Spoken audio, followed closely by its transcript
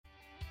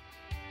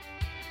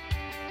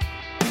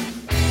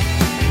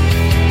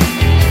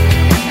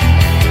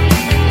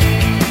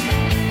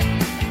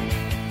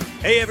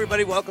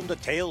everybody. Welcome to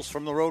Tales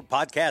from the Road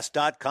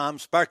Podcast.com.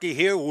 Sparky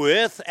here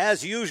with,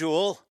 as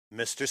usual,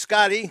 Mr.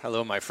 Scotty.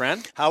 Hello, my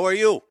friend. How are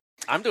you?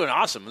 I'm doing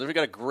awesome. We've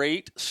got a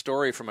great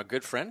story from a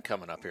good friend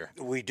coming up here.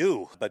 We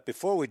do. But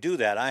before we do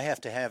that, I have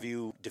to have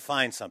you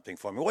define something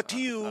for me. What do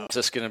you... Is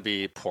this going to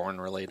be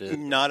porn related?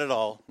 Not at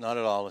all. Not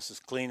at all. This is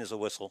clean as a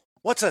whistle.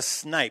 What's a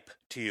snipe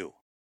to you?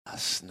 A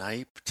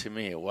snipe to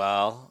me?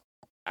 Well,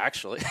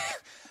 actually,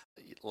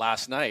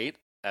 last night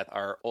at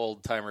our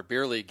old-timer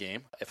beer league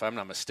game, if I'm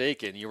not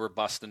mistaken, you were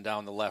busting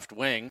down the left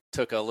wing,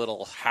 took a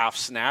little half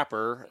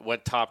snapper,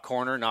 went top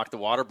corner, knocked the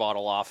water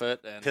bottle off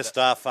it. And pissed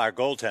off our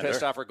goaltender.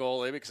 Pissed off our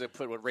goalie because it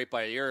went right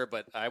by ear,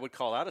 but I would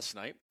call that a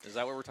snipe. Is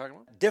that what we're talking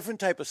about? Different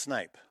type of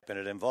snipe, and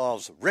it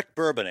involves Rick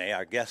Bourbonnais,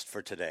 our guest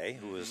for today,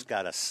 who has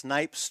got a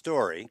snipe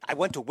story. I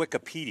went to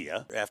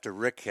Wikipedia after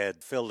Rick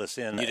had filled us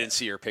in. You didn't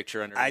see your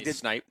picture underneath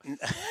snipe?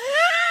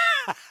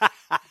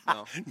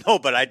 No,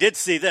 but I did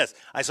see this.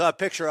 I saw a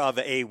picture of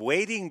a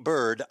wading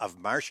bird of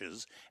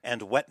marshes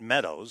and wet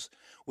meadows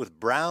with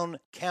brown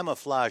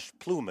camouflage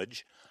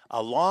plumage,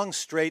 a long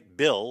straight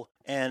bill,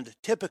 and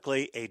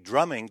typically a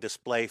drumming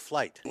display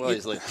flight. Well,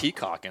 he's like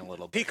peacocking a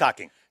little bit.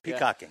 Peacocking,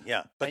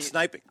 yeah. But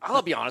sniping.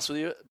 I'll be honest with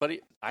you,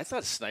 buddy. I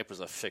thought snipe was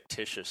a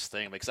fictitious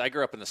thing because I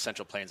grew up in the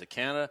Central Plains of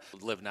Canada,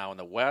 live now in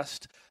the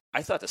West.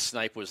 I thought the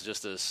snipe was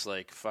just this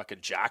like fucking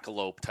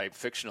jackalope type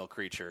fictional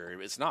creature.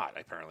 It's not,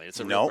 apparently.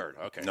 It's a real bird.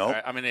 Okay. No.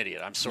 I'm an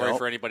idiot. I'm sorry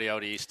for anybody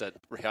out east that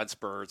hunts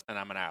birds, and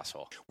I'm an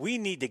asshole. We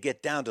need to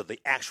get down to the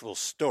actual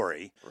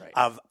story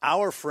of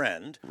our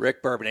friend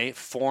Rick Bourbonnais,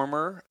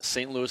 former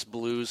St. Louis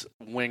Blues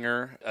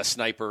winger, a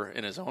sniper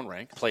in his own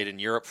rank, played in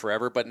Europe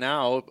forever, but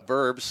now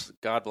Burbs,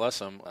 God bless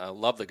him, I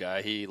love the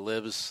guy. He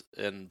lives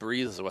and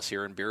breathes with us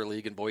here in Beer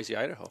League in Boise,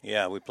 Idaho.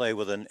 Yeah, we play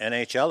with an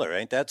NHLer.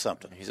 Ain't that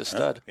something? He's a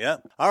stud. Yeah.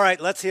 All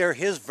right, let's hear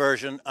his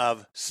version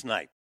of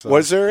snipe.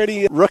 Was there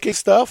any rookie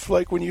stuff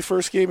like when you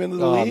first came into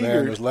the league? Oh,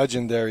 man, there's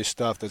legendary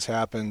stuff that's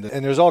happened.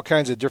 And there's all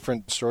kinds of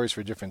different stories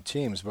for different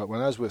teams. But when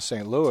I was with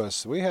St.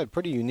 Louis, we had a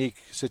pretty unique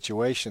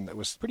situation that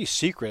was pretty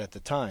secret at the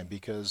time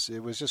because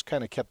it was just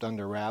kind of kept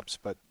under wraps.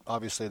 But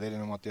obviously they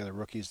didn't want the other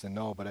rookies to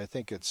know. But I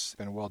think it's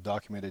been well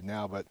documented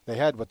now. But they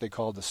had what they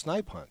called the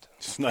snipe hunt.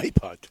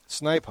 Snipe hunt?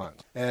 Snipe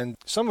hunt. And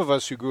some of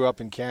us who grew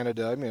up in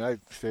Canada, I mean, I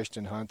fished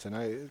and hunt, and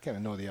I kind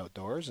of know the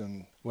outdoors.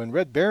 And when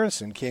Red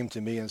Berenson came to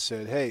me and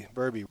said, hey,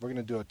 Burby, we're going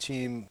to do a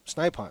team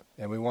snipe hunt,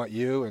 and we want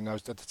you, and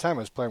at the time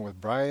I was playing with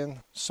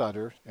Brian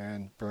Sutter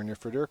and Bernie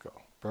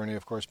Federico. Bernie,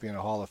 of course, being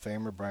a Hall of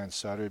Famer, Brian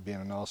Sutter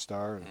being an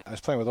all-star. I was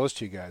playing with those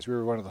two guys. We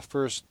were one of the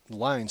first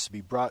lines to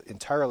be brought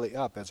entirely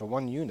up as a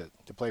one unit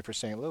to play for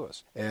St.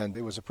 Louis. And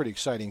it was a pretty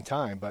exciting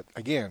time. But,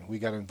 again, we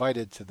got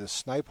invited to this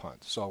snipe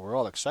hunt. So we're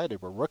all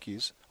excited. We're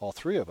rookies, all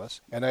three of us.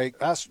 And I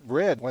asked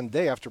Red one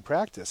day after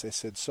practice, I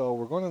said, so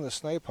we're going on the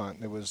snipe hunt.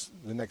 And it was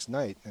the next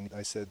night. And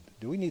I said,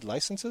 do we need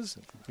licenses?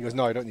 He goes,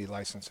 no, I don't need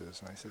licenses.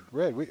 And I said,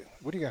 Red, what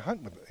are you going to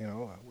hunt with?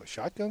 With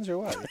shotguns or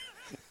what?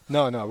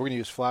 No, we're going to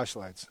use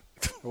flashlights.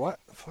 What?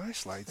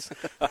 Flashlights?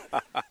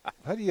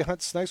 How do you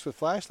hunt snipes with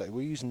flashlights?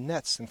 We use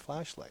nets and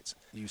flashlights.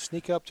 You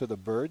sneak up to the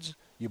birds,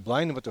 you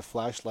blind them with the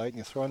flashlight, and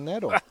you throw a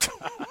net over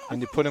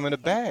and you put them in a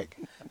bag.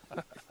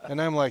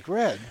 And I'm like,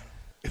 Red,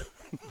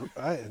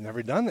 I've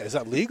never done that. Is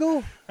that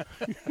legal?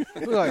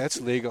 That's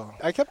legal.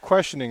 I kept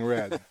questioning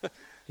Red.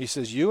 He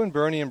says, you and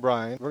Bernie and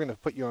Brian, we're going to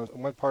put you on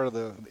one part of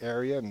the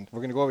area, and we're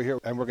going to go over here,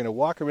 and we're going to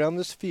walk around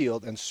this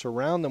field and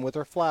surround them with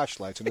our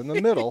flashlights. And in the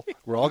middle,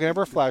 we're all going to have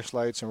our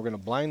flashlights, and we're going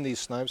to blind these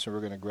snipes, and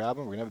we're going to grab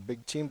them. We're going to have a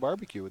big team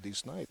barbecue with these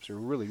snipes. They're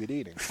really good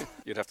eating.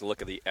 You'd have to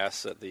look at the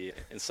S at the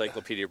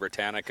Encyclopedia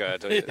Britannica.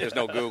 There's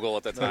no Google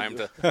at the time.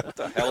 What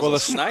the hell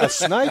is a snipe? A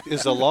snipe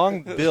is a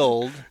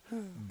long-billed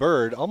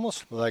bird,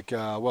 almost like,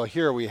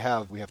 here we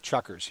have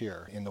chukars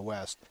here in the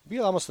West. It'd be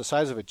almost the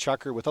size of a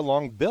chukker with a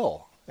long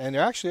bill. And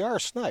there actually are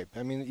snipe.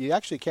 I mean, you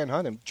actually can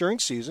hunt him during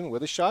season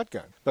with a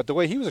shotgun. But the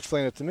way he was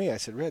explaining it to me, I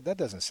said, Red, that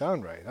doesn't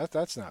sound right.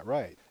 That's not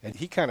right. And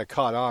he kind of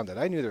caught on that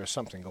I knew there was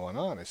something going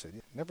on. I said,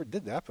 you never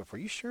did that before.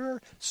 You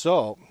sure?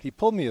 So he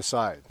pulled me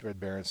aside, Red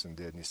Berenson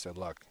did, and he said,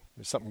 look,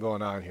 there's something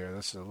going on here.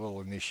 This is a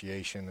little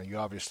initiation, and you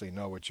obviously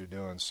know what you're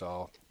doing,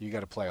 so you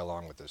got to play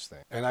along with this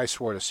thing. And I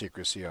swore to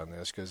secrecy on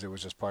this because it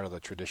was just part of the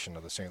tradition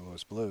of the St.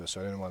 Louis Blues,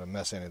 so I didn't want to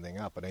mess anything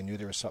up, but I knew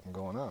there was something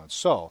going on.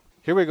 So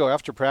here we go.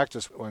 After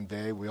practice one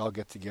day, we all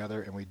get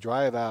together, and we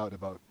drive out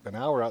about an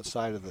hour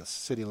outside of the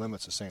city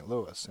limits of St.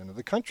 Louis into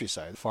the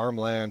countryside.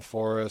 Farmland,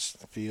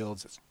 forest,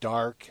 fields. It's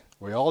dark.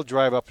 We all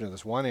drive up into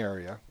this one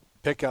area,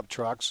 pickup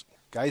trucks.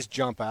 Guys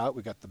jump out.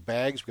 We got the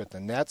bags, we got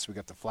the nets, we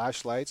got the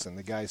flashlights, and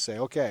the guys say,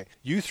 okay,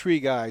 you three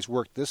guys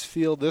work this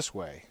field this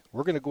way.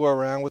 We're going to go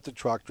around with the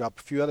truck, drop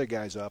a few other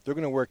guys up. They're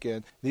going to work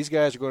in. These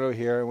guys are going over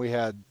here, and we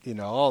had,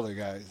 all the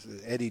guys.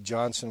 Eddie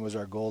Johnson was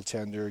our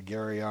goaltender,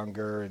 Gary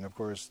Unger, and, of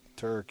course,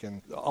 Turk,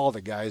 and all the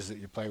guys that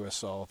you play with.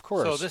 So, of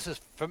course. So this is,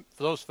 for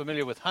those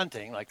familiar with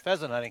hunting, like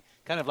pheasant hunting,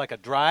 kind of like a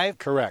drive?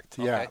 Correct,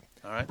 yeah. Okay.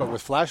 All right. But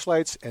with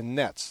flashlights and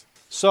nets.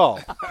 So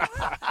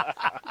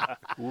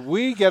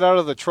we get out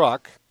of the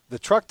truck. The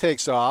truck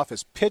takes off.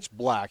 It's pitch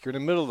black. You're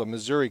in the middle of the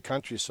Missouri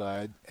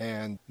countryside,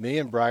 and me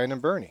and Brian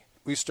and Bernie.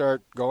 we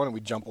start going and we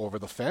jump over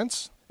the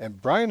fence.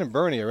 And Brian and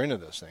Bernie are into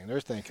this thing.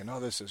 They're thinking, oh,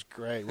 this is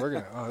great.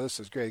 This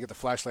is great. Get the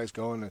flashlights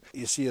going. And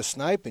you see a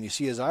snipe and you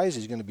see his eyes.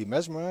 He's going to be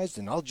mesmerized.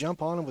 And I'll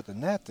jump on him with the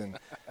net. And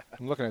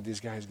I'm looking at these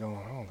guys going,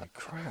 holy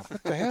crap,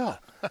 what the hell?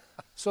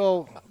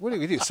 So what do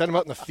we do? Send them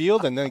out in the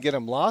field and then get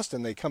them lost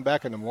and they come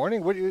back in the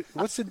morning?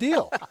 What's the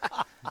deal?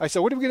 I said,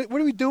 what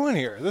are we doing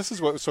here? This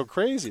is what's so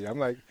crazy. I'm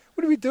like,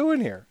 what are we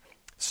doing here?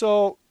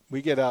 So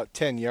we get out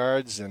 10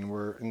 yards and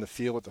we're in the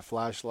field with the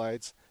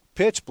flashlights.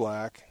 Pitch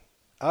black.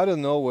 Out of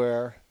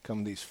nowhere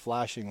come these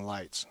flashing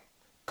lights,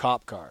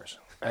 cop cars,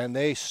 and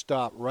they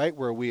stop right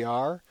where we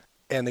are,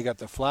 and they got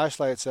the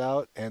flashlights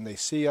out, and they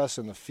see us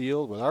in the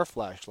field with our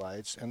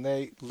flashlights, and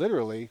they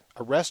literally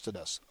arrested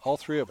us, all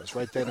three of us,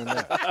 right then and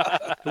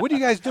there. What are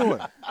you guys doing?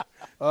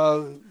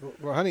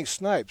 We're hunting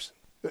snipes.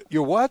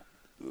 You're what?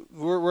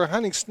 We're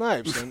hunting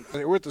snipes, and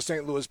we're at the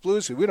St. Louis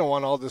Blues. So we don't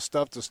want all this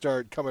stuff to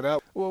start coming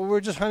out. Well,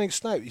 we're just hunting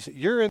snipes.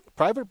 You're in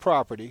private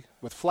property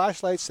with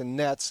flashlights and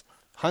nets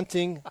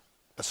hunting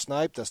a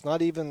snipe that's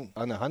not even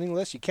on the hunting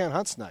list. You can't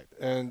hunt snipe.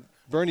 And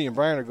Bernie and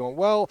Brian are going,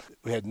 well,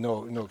 we had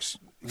no you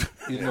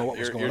didn't know what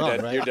was going on,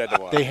 right? You're dead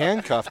to watch. They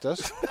handcuffed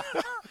us,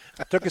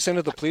 took us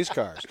into the police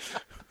cars,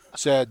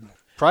 said,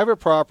 private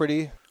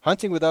property,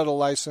 hunting without a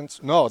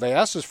license. No, they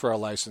asked us for our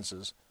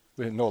licenses.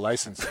 We had no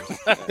licenses.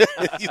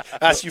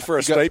 Ask you for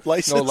a snipe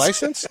license? No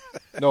license?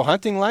 No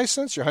hunting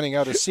license? You're hunting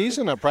out of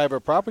season on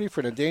private property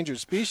for an endangered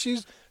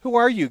species? Who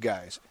are you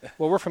guys?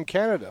 Well, we're from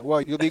Canada. Well,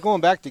 you'll be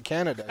going back to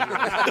Canada.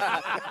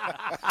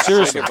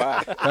 Seriously.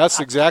 That's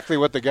exactly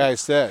what the guy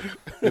said.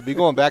 You'll be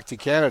going back to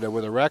Canada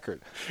with a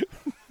record.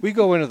 We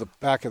go into the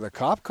back of the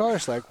cop car.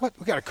 It's like, what?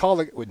 We got to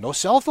call with no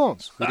cell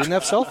phones. We didn't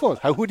have cell phones.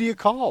 Who do you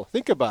call?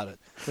 Think about it.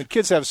 When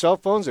kids have cell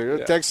phones, they're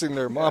texting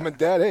their mom and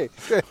dad, hey,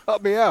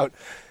 help me out.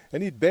 I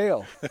need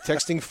bail.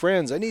 Texting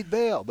friends, I need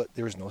bail. But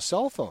there was no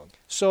cell phone.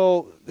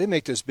 So they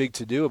make this big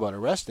to-do about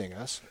arresting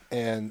us.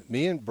 And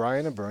me and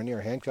Brian and Bernie are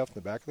handcuffed in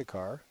the back of the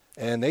car.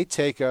 And they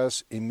take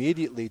us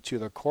immediately to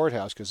the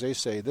courthouse because they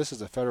say this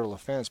is a federal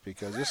offense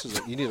because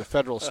you need a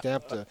federal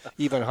stamp to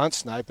even hunt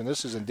snipe, and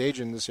this is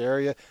endangered in this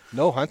area.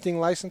 No hunting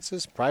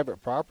licenses,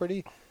 private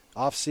property,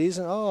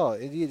 off-season. Oh,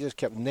 you just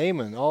kept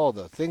naming all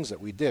the things that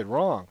we did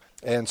wrong.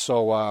 And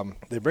so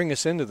they bring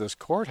us into this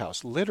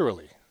courthouse,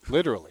 literally.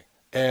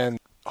 And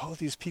all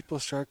these people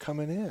start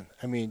coming in.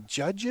 I mean,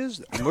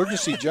 judges,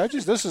 emergency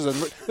judges. This is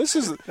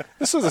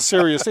a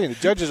serious thing. The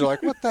judges are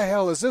like, "What the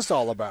hell is this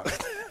all about?"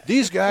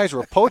 These guys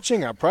were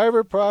poaching on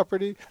private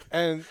property,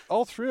 and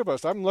all three of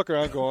us. I'm looking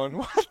around, going,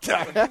 "What the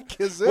heck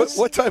is this?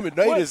 What time of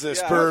night is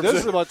this, Burbs?" This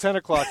is about 10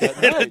 o'clock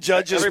at night. The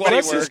judges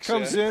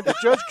comes in. The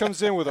judge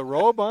comes in with a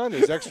robe on.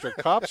 There's extra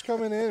cops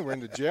coming in. We're in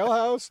the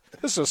jailhouse.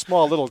 This is a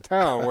small little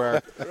town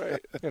where,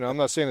 I'm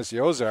not saying it's the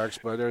Ozarks,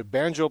 but there's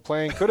banjo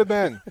playing. Could have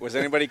been. Was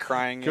anybody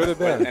crying? Could have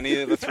been.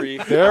 Any of the three?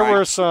 There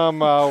were some,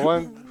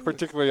 one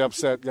particularly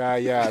upset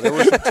guy, there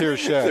were some tears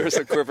shed. There was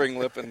a quivering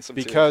lip and some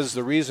tears.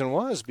 The reason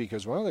was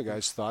because one of the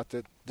guys thought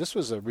that this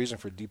was a reason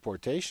for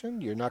deportation.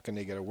 You're not going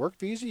to get a work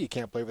visa. You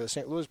can't play for the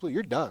St. Louis Blues.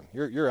 You're done.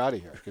 You're out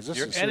of here.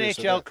 Your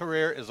NHL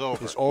career is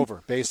over. It's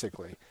over,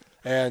 basically.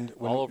 And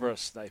all over a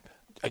snipe.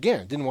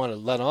 Again, didn't want to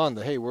let on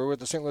that, hey, we're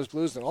with the St. Louis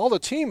Blues, and all the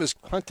team is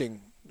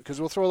hunting because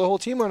we'll throw the whole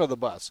team under the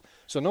bus.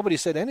 So nobody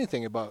said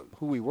anything about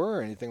who we were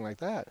or anything like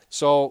that.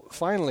 So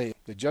finally,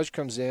 the judge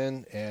comes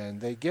in,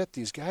 and they get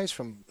these guys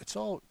it's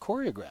all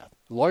choreographed.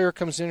 The lawyer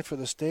comes in for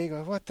the stay,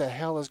 goes, what the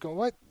hell is going on?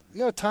 What? You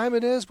know what time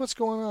it is? What's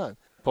going on?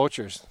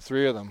 Poachers,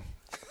 3 of them,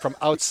 from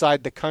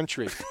outside the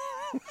country,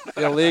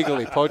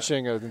 illegally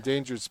poaching an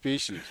endangered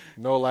species,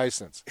 no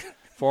license,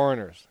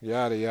 foreigners,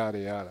 yada, yada,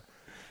 yada.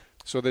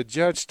 So the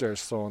judge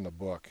starts throwing the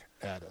book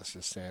at us,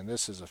 just saying,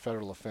 this is a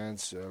federal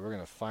offense, we're going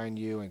to fine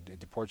you and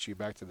deport you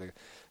back to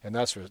and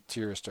that's where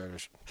tears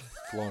started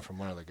flowing from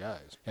one of the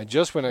guys. And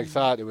just when I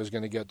thought it was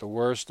going to get the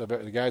worst of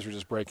it, the guys were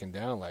just breaking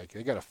down, like,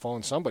 they got to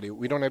phone somebody.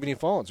 We don't have any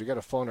phones. We got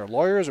to phone our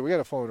lawyers, or we got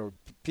to phone our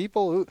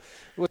people.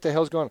 What the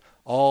hell's going on?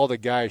 All the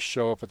guys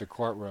show up at the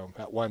courtroom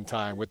at one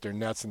time with their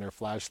nets and their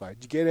flashlight.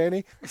 Did you get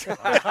any?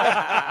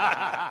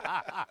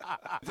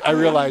 I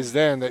realized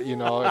then that,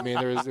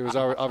 there was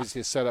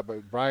obviously a setup,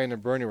 but Brian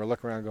and Bernie were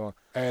looking around going,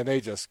 and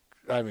they just,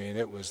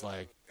 it was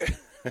like.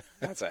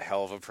 That's a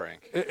hell of a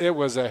prank. It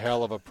was a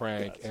hell of a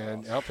prank.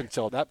 And awesome. Up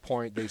until that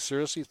point, they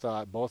seriously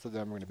thought both of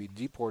them were going to be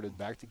deported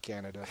back to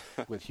Canada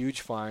with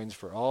huge fines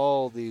for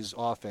all these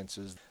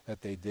offenses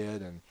that they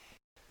did. And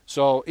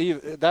so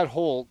that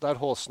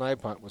whole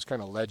snipe hunt was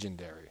kind of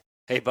legendary.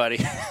 Hey,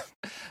 buddy,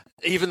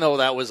 even though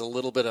that was a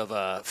little bit of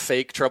a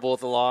fake trouble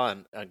with the law,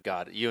 and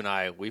God, you and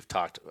I, we've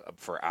talked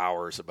for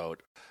hours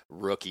about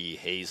rookie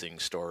hazing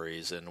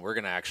stories, and we're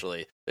going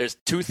to there's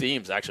 2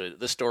 themes, actually.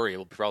 This story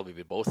will probably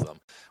be both of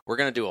them. We're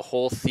going to do a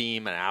whole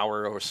theme, an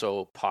hour or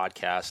so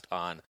podcast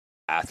on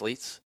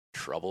athletes,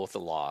 trouble with the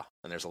law,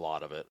 and there's a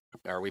lot of it.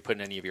 Are we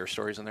putting any of your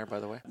stories in there, by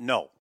the way?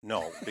 No,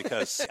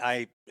 because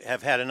I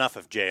have had enough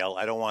of jail.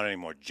 I don't want any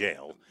more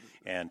jail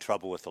and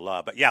trouble with the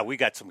law. But, yeah, we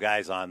got some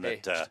guys on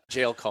that.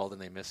 Jail called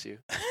and they miss you.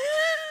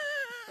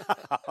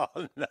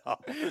 Oh,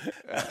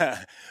 no.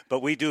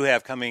 But we do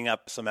have coming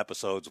up some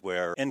episodes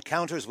where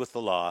encounters with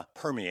the law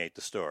permeate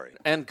the story.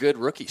 And good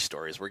rookie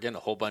stories. We're getting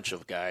a whole bunch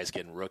of guys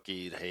getting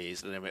rookied,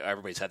 hazed, and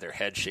everybody's had their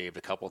head shaved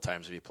a couple of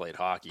times if you played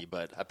hockey.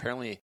 But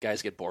apparently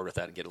guys get bored with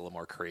that and get a little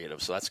more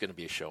creative. So that's going to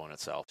be a show in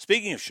itself.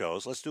 Speaking of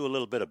shows, let's do a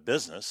little bit of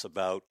business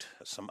about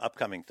some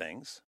upcoming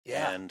things.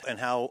 Yeah. And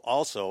how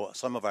also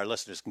some of our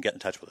listeners can get in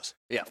touch with us.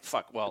 Yeah,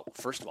 fuck. Well,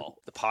 first of all,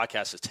 the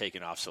podcast has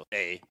taken off. So,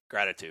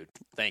 gratitude.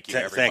 Thank you,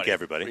 Thank everybody. you,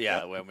 everybody.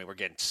 Yeah, I mean, we're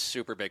getting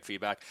super big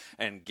feedback.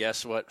 And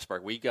guess what,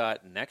 Spark? We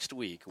got next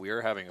week, we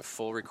are having a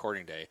full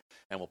recording day,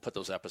 and we'll put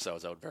those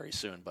episodes out very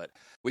soon. But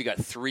we got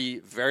 3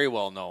 very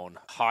well-known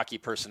hockey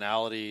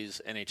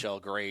personalities,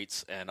 NHL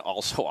greats, and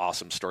also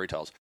awesome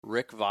storytellers.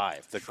 Rick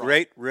Vive. The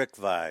great Rick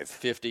Vive.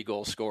 50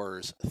 goal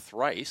scorers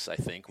thrice, I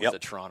think, with the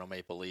Toronto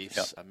Maple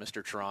Leafs.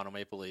 Mr. Toronto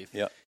Maple Leaf.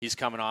 Yep. He's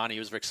coming on. He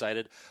was very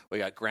excited. We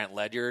got Grant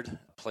Ledyard,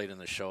 played in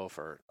the show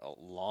for a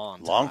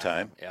long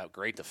time. Yeah,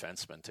 great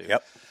defenseman, too.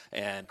 Yep.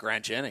 And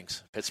Grant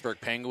Jennings, Pittsburgh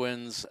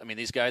Penguins. I mean,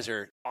 these guys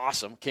are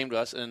awesome. Came to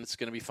us, and it's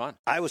going to be fun.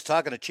 I was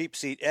talking to Cheap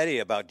Seat Eddie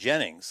about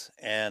Jennings,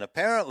 and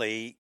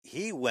apparently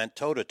he went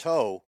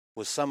toe-to-toe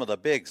with some of the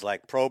bigs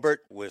like Probert,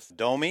 with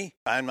Domi.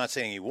 I'm not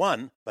saying he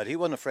won, but he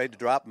wasn't afraid to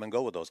drop them and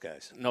go with those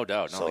guys. No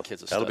doubt. No, so the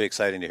kids are that'll be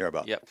exciting to hear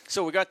about. Yep.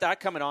 So we got that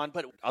coming on,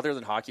 but other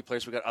than hockey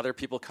players, we got other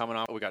people coming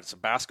on. We got some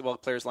basketball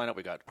players lined up.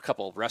 We got a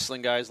couple of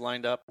wrestling guys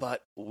lined up,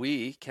 but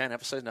we can't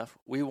emphasize enough.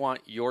 We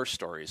want your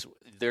stories.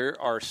 There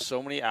are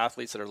so many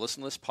athletes that are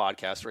listening to this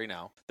podcast right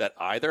now that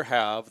either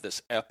have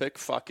this epic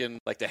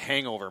fucking, like the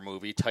Hangover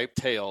movie type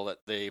tale that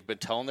they've been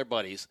telling their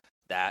buddies.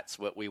 That's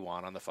what we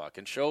want on the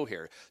fucking show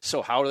here.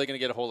 So how are they going to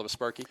get a hold of us,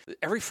 Sparky?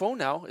 Every phone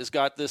now has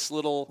got this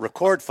little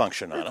record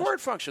function on it. Record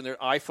function. Their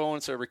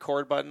iPhone's a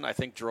record button. I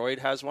think Droid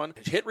has one.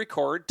 Hit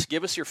record to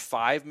give us your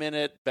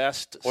 5-minute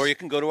best. Or you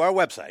can go to our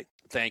website.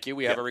 Thank you.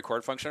 We have a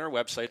record function on our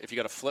website. If you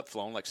got a flip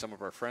phone, like some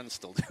of our friends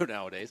still do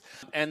nowadays,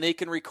 and they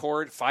can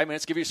record 5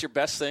 minutes, give us your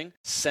best thing,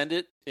 send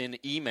it in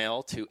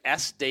email to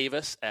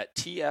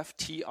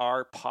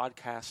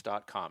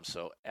sdavis@tftrpodcast.com.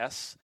 So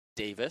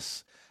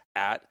sdavis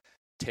at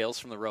Tales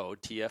from the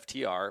Road,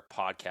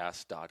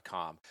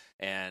 tftrpodcast.com.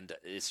 And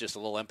it's just a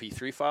little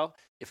MP3 file.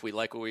 If we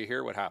like what we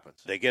hear, what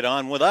happens? They get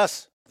on with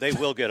us. They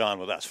will get on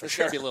with us, for There's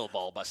sure. going to be a little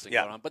ball busting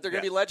going on, but they're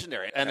going to be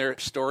legendary. And their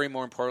story,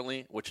 more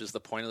importantly, which is the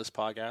point of this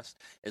podcast,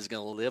 is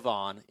going to live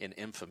on in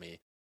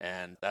infamy.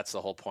 And that's the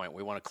whole point.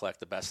 We want to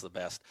collect the best of the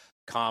best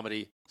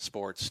comedy,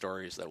 sports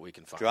stories that we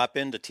can find. Drop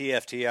into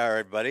TFTR,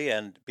 everybody,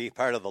 and be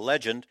part of the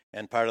legend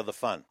and part of the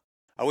fun.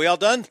 Are we all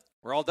done?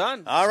 We're all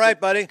done. All right,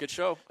 buddy. Good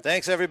show.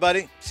 Thanks,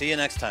 everybody. See you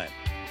next time.